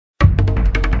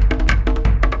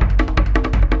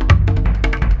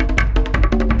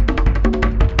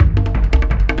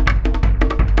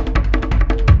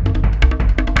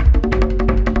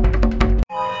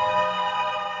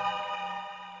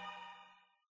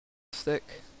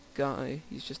fantastic guy.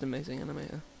 He's just an amazing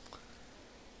animator.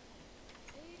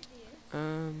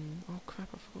 Oh crap,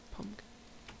 I forgot pumpkin.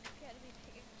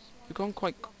 You've gone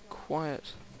quite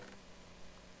quiet.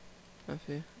 Have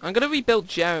you? I'm gonna rebuild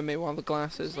Jeremy while the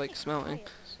glass is like smelting.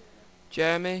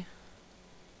 Jeremy,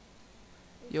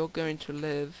 you're going to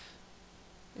live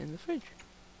in the fridge.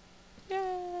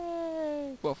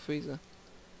 Yay! Well, freezer.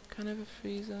 Can I have a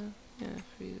freezer? Yeah,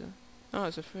 freezer. Oh,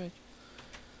 it's a fridge.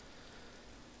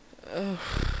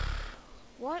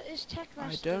 What is Techmaster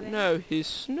I don't doing? know. He's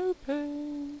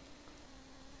snooping.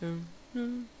 Is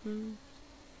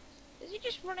he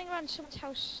just running around someone's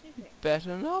house snooping?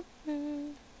 Better not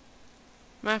be.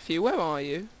 Matthew, where are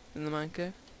you in the man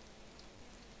cave?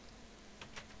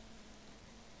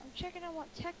 I'm checking out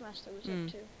what Techmaster was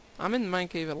up to. I'm in the man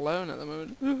cave alone at the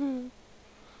moment.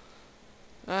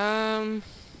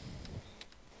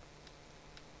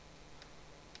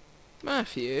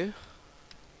 Matthew,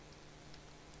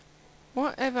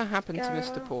 whatever happened to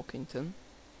Mr. Porkington?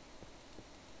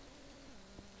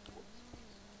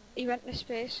 He went to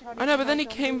space. I know, but then he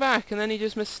came back and then he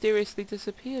just mysteriously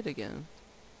disappeared again.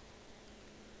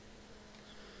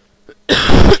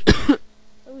 Oh,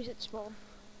 he's at spawn.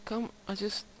 I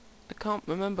can't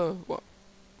remember what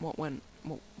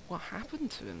happened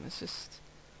to him. It's just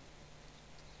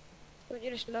Don't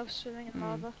you just love swimming in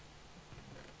harbour?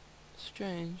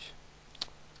 strange.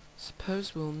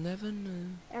 Suppose we'll never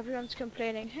know. Everyone's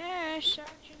complaining, hey, such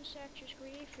and such is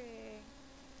griefing.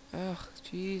 Ugh,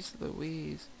 jeez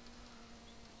Louise.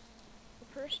 The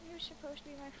person who's supposed to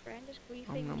be my friend is Nom,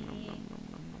 griefing nom, me. nom, nom, nom,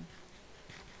 nom, nom.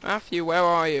 Matthew, where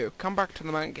are you? Come back to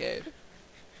the man cave.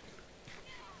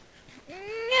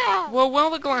 No! Well, while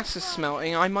the glass is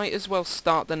smelting, I might as well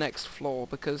start the next floor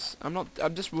because I'm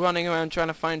just running around trying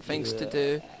to find things to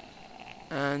do,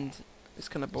 and it's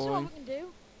kind of So what boring. we can do?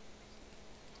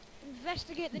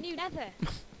 Investigate the new nether.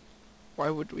 Why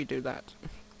would we do that?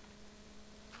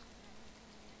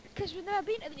 Because we've never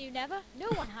been to the new nether. No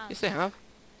one has. Yes, they have.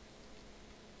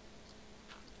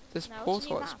 There's No, it's a portal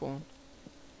new at map. spawn.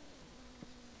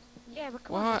 Yeah, but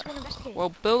come on, let's go and investigate. Well,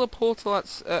 build a portal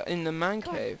that's in the man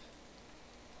Come on. cave.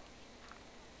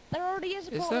 There already is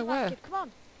a Is portal there in that where? cave. Come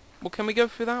on. Well, can we go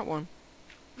through that one?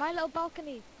 My little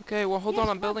balcony. Okay, well, hold Yes, on,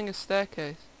 I'm come on. building a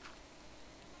staircase.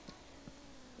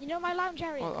 You know my lounge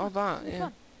area? Oh, Come on, that, come yeah.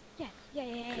 on. Yeah, yeah,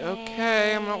 yeah, yeah.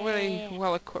 Okay, I'm not really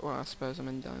well equipped. Well, I suppose I'm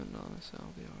in Diamond Armor, so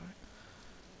I'll be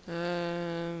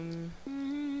alright.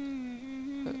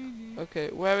 Okay,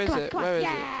 where is Come on, it? come on. Where is it?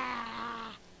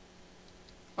 Yeah.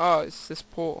 Oh, it's this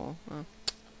portal. Oh.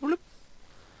 Whoop.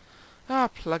 Ah,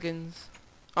 plugins.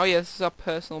 Oh yeah, this is our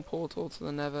personal portal to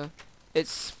the Nether.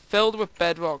 It's filled with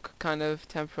bedrock, kind of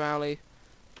temporarily,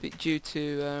 due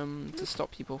to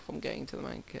stop people from getting to the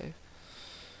man cave.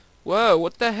 Whoa,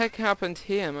 what the heck happened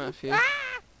here, Matthew?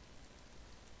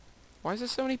 Why is there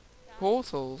so many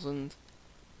portals and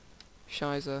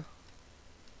shizer?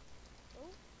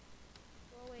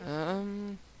 Go away.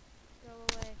 Go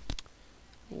away.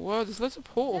 Whoa, there's loads of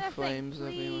portal Nothing, frames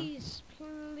everywhere. please,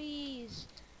 please.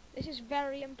 This is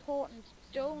very important.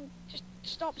 Don't just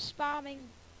stop spamming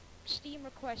Steam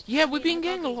requests. Yeah, for we've being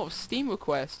been getting a Hagoggy. lot of Steam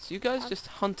requests. You guys just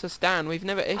hunt us down. We've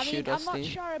never issued I'm us not Steam.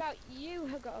 sure about you,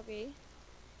 Hagoggy.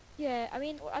 Yeah, I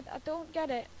mean, I don't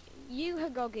get it. You,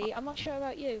 Hagoggy, I'm not sure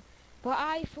about you. But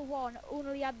I, for one,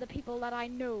 only add the people that I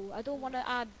know. I don't want to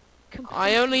add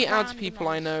I only add randomers. people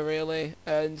I know, really,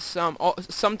 and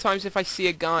sometimes if I see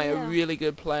a guy, a Yeah. really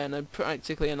good player and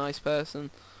practically a nice person,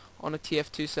 on a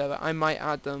TF2 server, I might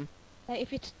add them.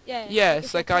 If it's yeah. Yeah, if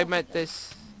it's you're like I talking met to-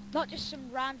 this. Not just some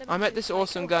random. I met dude this like,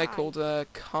 awesome oh, guy hi. called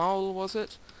Carl, was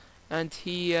it? And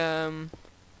he yeah,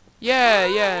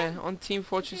 on Team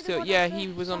Fortress the 2. one Yeah, off the he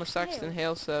was on a Saxton Saxton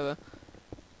Hale server,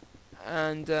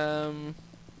 and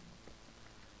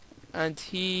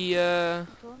he If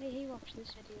only he watched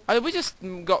this video. we just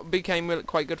became really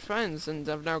quite good friends, and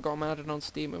I've now got him added on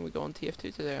Steam, and we go on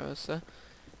TF2 together. So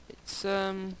it's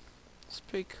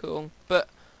pretty cool. But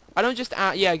I don't just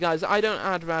add. Yeah, guys, I don't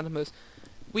add randomers.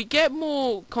 We get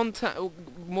more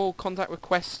contact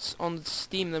requests on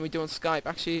Steam than we do on Skype.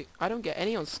 Actually, I don't get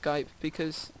any on Skype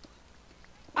because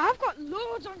I've got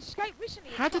loads on Skype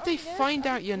recently. how did they find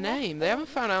out your name? They haven't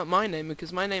found out my name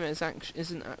because my name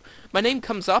isn't. My name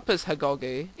comes up as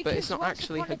Hagoggy, but it's not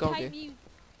actually Hagoggy.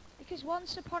 Because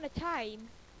once upon a time,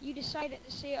 you decided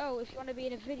to say, "Oh, if you want to be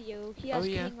in a video, Oh, here's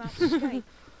yeah. King Matt's Skype."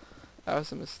 That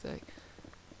was a mistake.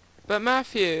 But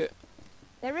Matthew,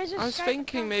 There is a I was Skype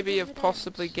thinking account maybe for of Givmehdiamonds.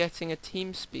 possibly getting a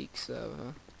TeamSpeak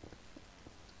server.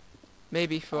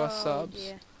 Maybe for our Oh, subs.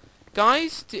 dear.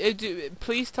 Guys,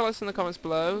 please tell us in the comments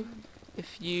below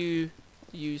if you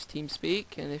use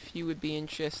TeamSpeak, and if you would be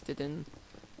interested in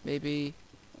maybe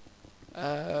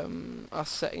us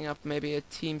setting up maybe a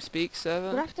TeamSpeak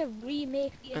server. We'd have to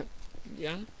remake the...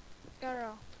 Yeah?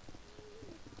 Girl.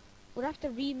 We'd have to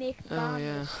remake the Oh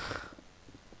yeah. banners.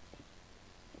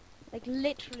 Like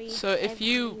literally. So if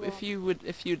everyone.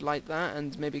 you'd like that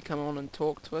and maybe come on and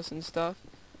talk to us and stuff,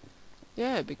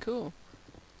 yeah, it'd be cool.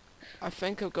 I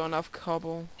think I've got enough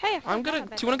cobble. Hey, Do you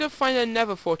want to go find a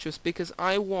nether fortress, because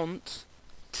I want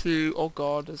to... Oh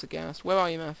god, there's a ghast. Where are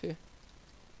you, Matthew?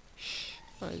 Shh.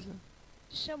 Where is it?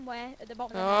 Somewhere at the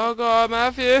bottom Oh of god,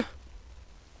 Matthew!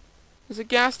 There's a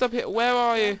ghast up here. Where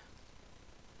are you?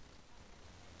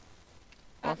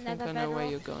 I think I know where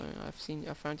you're going. I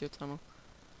found your tunnel.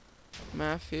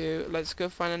 Matthew, let's go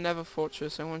find a nether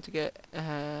fortress. I want to get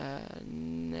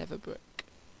nether brick.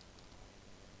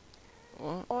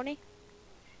 What? Orny.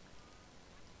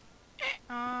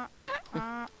 Ah!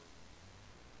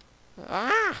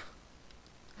 Ah!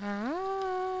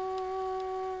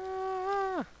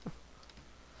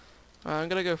 I'm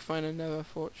gonna go find a nether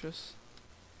fortress.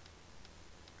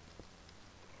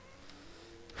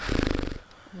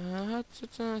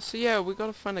 So yeah, we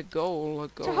gotta find a goal.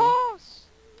 It's a horse!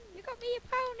 You got me a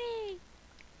pony!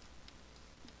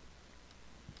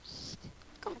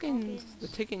 Goggins. They're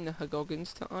taking the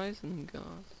Hagoggins to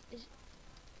Isengard.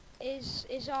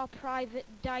 Is our private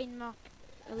dine map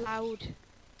allowed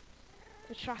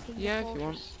for tracking the Yeah, if you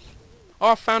fortress? want.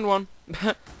 Oh, I found one.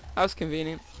 That was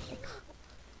convenient.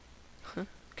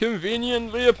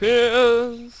 Conveniently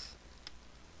appears.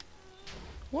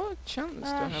 What enchantments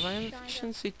do I have? I have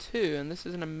efficiency 2, and this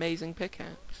is an amazing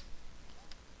pickaxe.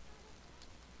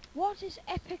 What is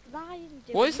Epic Lion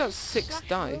doing? What is that He's 6 slash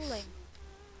dice?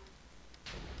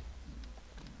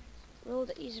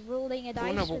 He's rolling a Oh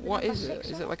dice. no, but with the what number is it? 6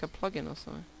 Is on it like a plugin or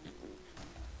something?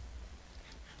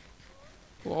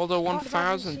 Well, the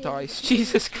 1000 dice.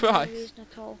 Jesus Christ.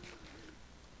 At all.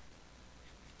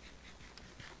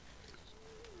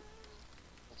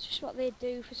 That's just what they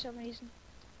do for some reason.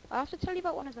 I have to tell you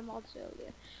about one of the mods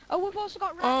earlier. Oh, we've also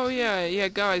got ranks. Oh yeah, yeah,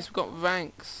 guys, we've got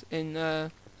ranks in.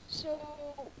 So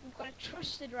we've got a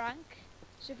trusted rank.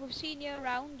 So if we've seen you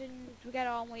around and we get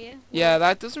on with you. Yeah,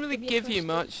 that doesn't really give you trusted,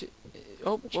 much.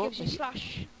 Oh, which what? gives you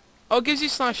slash. Oh, it gives you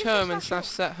slash It gives you home and slash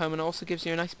slash set home, and also gives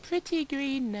you a nice pretty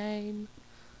green name.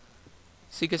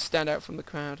 So you can stand out from the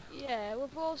crowd. Yeah,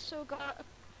 we've also got.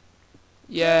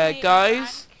 Yeah, donate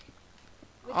guys.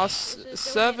 rank, Our which is a donate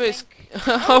server is... link.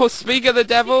 Oh, speak of the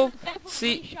devil.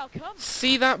 See, See, shall come.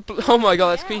 see that... Oh my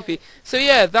god, that's Hell. creepy. So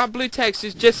yeah, that blue text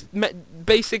is just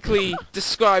basically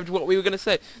described what we were going to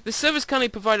say. The server's kindly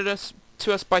provided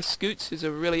to us by Scoots, who's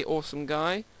a really awesome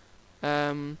guy.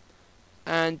 And,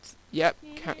 yep,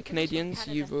 Yeah, Canadians,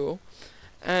 you Canada. rule.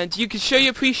 And you can show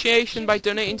your appreciation by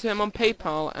donating to him on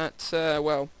PayPal at,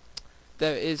 well,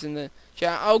 there it is in the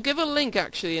chat. I'll give a link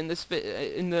actually in this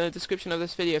in the description of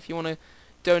this video if you want to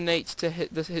donate to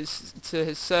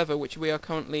his server, which we are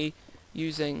currently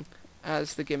using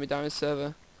as the Givmehdiamonds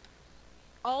server.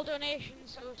 All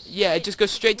donations. Yeah, it just goes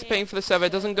straight to paying for the server.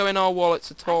 It doesn't go in our wallets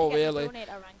at all, really.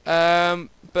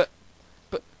 But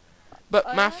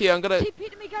Matthew, I'm gonna...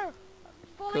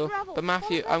 Cool. But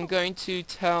Matthew, I'm going to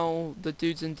tell the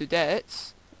dudes and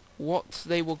dudettes what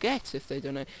they will get if they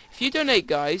donate. If you donate,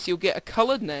 guys, you'll get a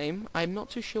coloured name. I'm not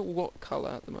too sure what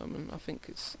colour at the moment. I think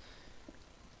it's...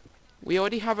 We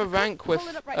already have a rank with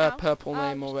a purple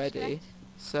name already.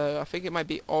 So I think it might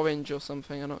be orange or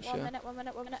something, I'm not sure. 1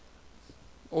 minute.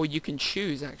 Or you can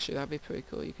choose, actually. That'd be pretty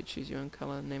cool. You could choose your own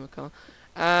colour, name a colour.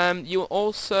 You'll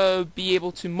also be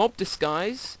able to mob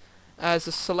disguise as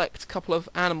a select couple of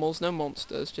animals, no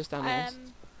monsters, just animals.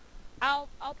 I'll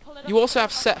pull it up. You also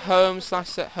have set home, slash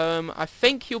set home. I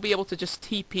think you'll be able to just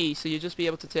TP, so you'll just be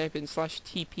able to type in slash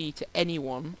TP to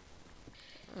anyone.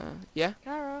 Yeah?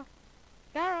 Gara.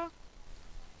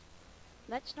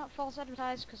 Let's not false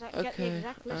advertise, because I can get the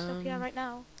exact list up here right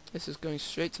now. This is going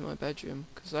straight to my bedroom,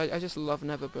 because I just love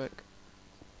nether brick.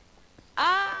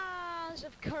 As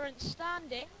of current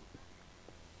standing,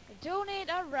 donate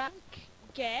a rank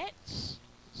gets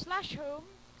slash home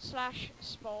slash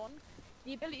spawn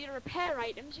the ability to repair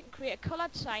items. You can create a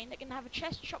coloured sign that can have a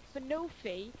chest shop for no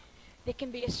fee. They can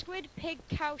be a squid, pig,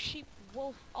 cow, sheep,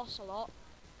 wolf, ocelot.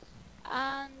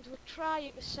 And we'll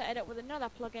try to set it up with another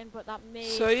plugin, but that may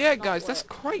So yeah, not guys, work. that's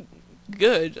quite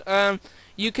good.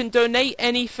 You can donate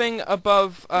anything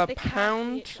above a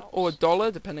pound or a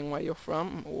dollar, depending where you're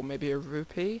from, or maybe a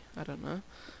rupee. I don't know.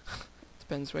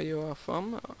 Depends where you are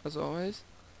from, as always.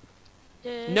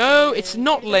 No, it's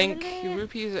not Link.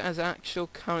 Rupee is as actual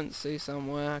currency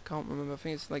somewhere. I can't remember. I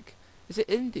think it's like... Is it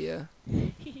India?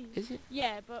 Is it?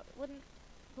 Yeah, but wouldn't...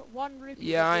 But 1 rupee.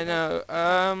 Yeah, I know.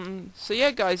 So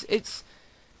yeah, guys, it's...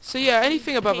 So yeah,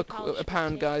 anything above a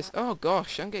pound, guys. Oh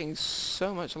gosh, I'm getting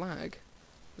so much lag.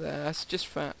 There, that's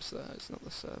just fraps though, it's not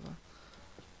the server.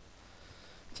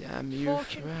 Damn you,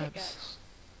 Fortune fraps. pickaxe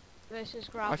versus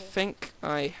I gravel. think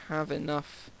I have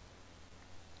enough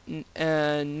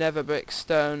nether brick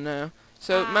stone now.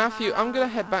 So Matthew, I'm gonna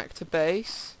head back to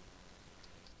base.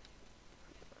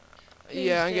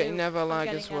 Yeah, I'm getting nether lag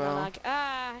as well. Lag.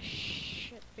 Ah,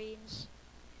 shit beans.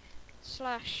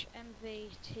 Slash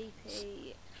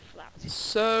MVTP flat.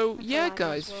 So yeah, lag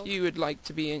guys, as well. if you would like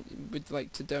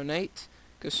to donate,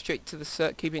 go straight to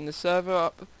the keeping the server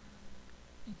up.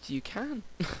 You can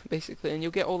basically, and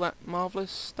you'll get all that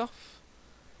marvelous stuff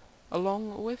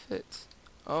along with it.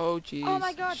 Oh jeez. Oh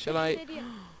my god, Shall I?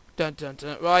 stadium. Dun dun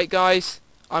dun. Right, guys,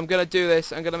 I'm gonna do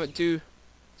this. I'm gonna do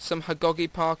some Hagogi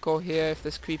parkour here. If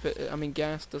this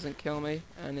gas doesn't kill me,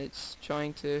 and it's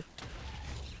trying to.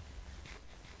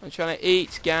 I'm trying to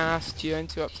eat gas. You're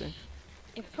interrupting.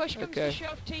 If push comes to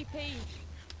shove, TP.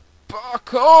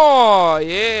 Parkour!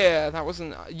 Yeah, that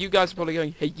wasn't... You guys are probably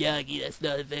going, hey Yagi, that's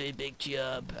not a very big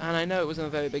jump. And I know it wasn't a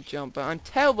very big jump, but I'm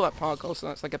terrible at parkour, so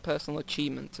that's like a personal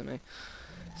achievement to me.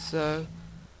 So...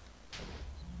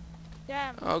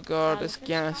 Damn. Oh god, this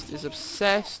ghast is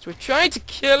obsessed with trying to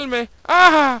kill me!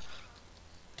 Ah!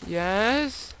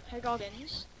 Yes? Hey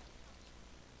Goggins.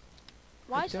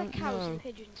 Why is there cows in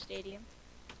Pigeon Stadium?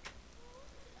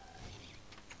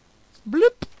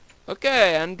 Bloop!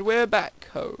 Okay, and we're back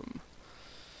home.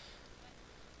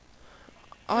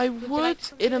 I would,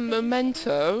 in a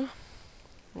memento...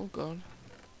 Oh god.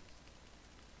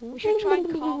 We should try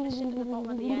and carve this into the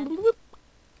bottom at the end.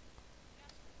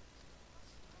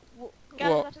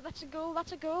 Guys, that's a goal,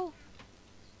 that's a goal.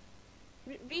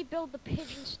 Rebuild the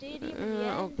Pigeon Stadium in the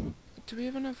end. Do we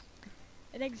have enough...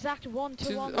 An exact 1-to-1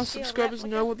 Do our scale subscribers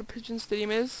know what the Pigeon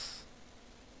Stadium is?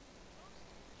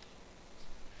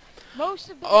 Most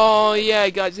of them. Oh yeah,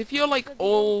 guys, if you're like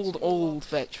old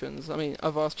veterans, I mean,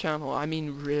 of our channel, I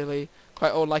mean really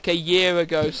quite old, like a year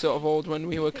ago sort of old, when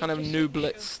we were kind of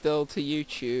nooblets still to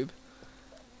YouTube,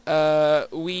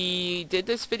 we did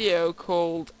this video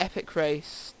called Epic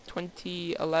Race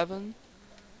 2011,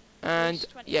 and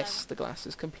yes, the glass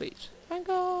is complete. Thank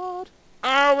God.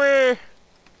 Are we?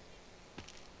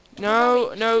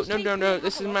 No,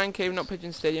 this is Man Cave, not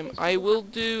Pigeon Stadium. I will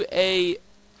do a...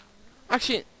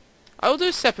 Actually... I will do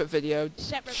a separate video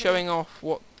showing off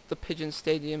what the Pigeon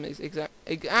Stadium is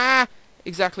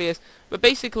exactly is. But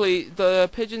basically, the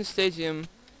Pigeon Stadium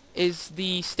is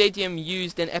the stadium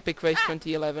used in Epic Race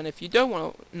 2011. If you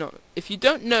don't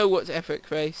know what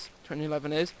Epic Race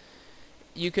 2011 is,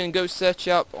 you can go search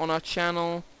up on our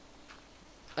channel.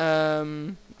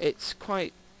 It's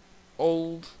quite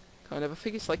old, kind of. I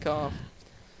think it's like our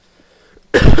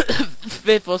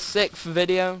 5th or 6th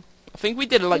video. I think we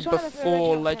did it like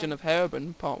before Legend of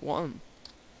Herobrine Part 1.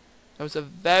 That was a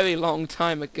very long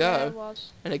time ago. Yeah, it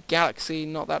was. In a galaxy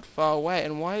not that far away.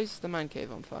 And why is the man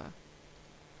cave on fire?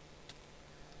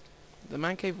 The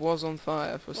man cave was on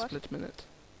fire for a split minute.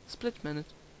 Split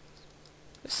minute.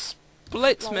 A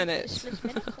split minute! Split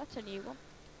minute? That's a new one.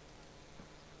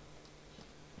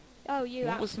 Oh, you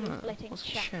what was that? What's a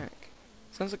shack?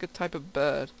 Sounds like a type of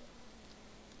bird.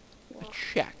 What? A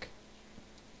shack.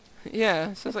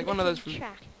 Yeah, sounds like one of those...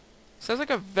 Sounds like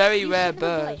a very rare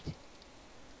bird.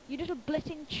 You little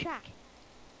blitting shack.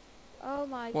 Oh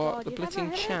my god, god, the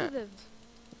blitting chat?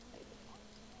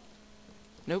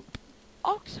 Nope.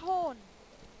 Oxhorn!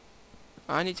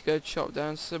 I need to go chop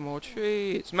down some more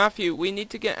trees. Matthew, we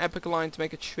need to get Epic Line to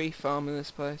make a tree farm in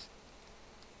this place.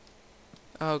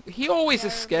 Oh, he always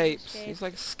escapes. He's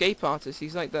like an escape artist.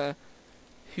 He's like the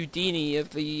Houdini of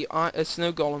the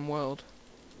snow golem world.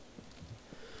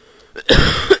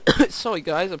 Sorry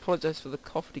guys, I apologise for the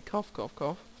cough. I've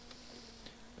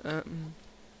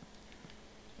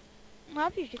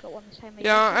usually got one the same age.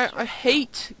 Yeah, I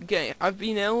hate getting... I've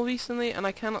been ill recently and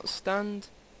I cannot stand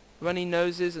runny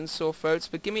noses and sore throats,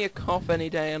 but give me a cough any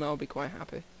day and I'll be quite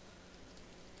happy.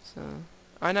 So,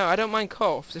 I know, I don't mind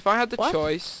coughs. If I had the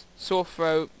choice, sore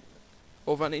throat,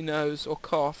 or runny nose, or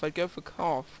cough, I'd go for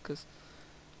cough, because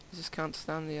I just can't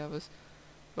stand the others.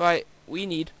 Right, we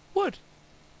need wood.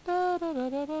 Da, da, da,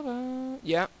 da, da, da.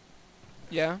 Yeah.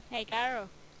 Yeah. Hey, Garo.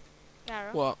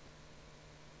 What?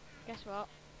 Guess what?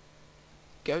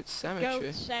 Goat Cemetery.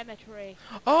 Goat Cemetery.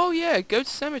 Oh yeah, Goat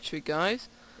Cemetery, guys.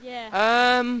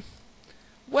 Yeah.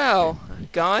 Well,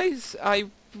 guys,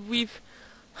 we've...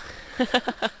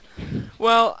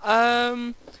 Well,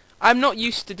 I'm not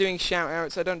used to doing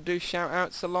shout-outs. I don't do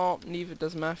shout-outs a lot, neither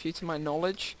does Matthew, to my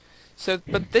knowledge. So,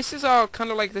 but this is our kind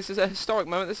of like, this is a historic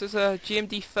moment. This is a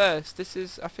GMD first. This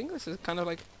is, I think this is kind of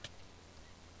like.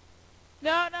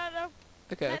 No.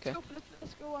 Okay,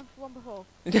 Let's go on for one before.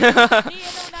 okay.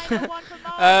 Ian0901 from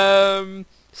Norway.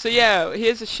 So yeah,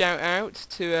 here's a shout out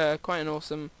to quite an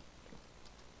awesome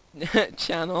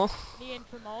channel. Ian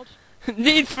for mod.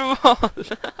 Need for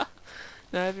mod.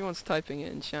 No, everyone's typing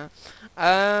it in chat.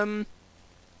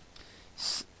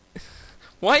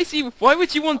 Why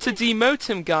would you want to demote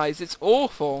him, guys? It's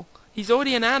awful. He's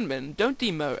already an admin. Don't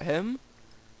demote him.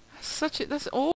 That's awful.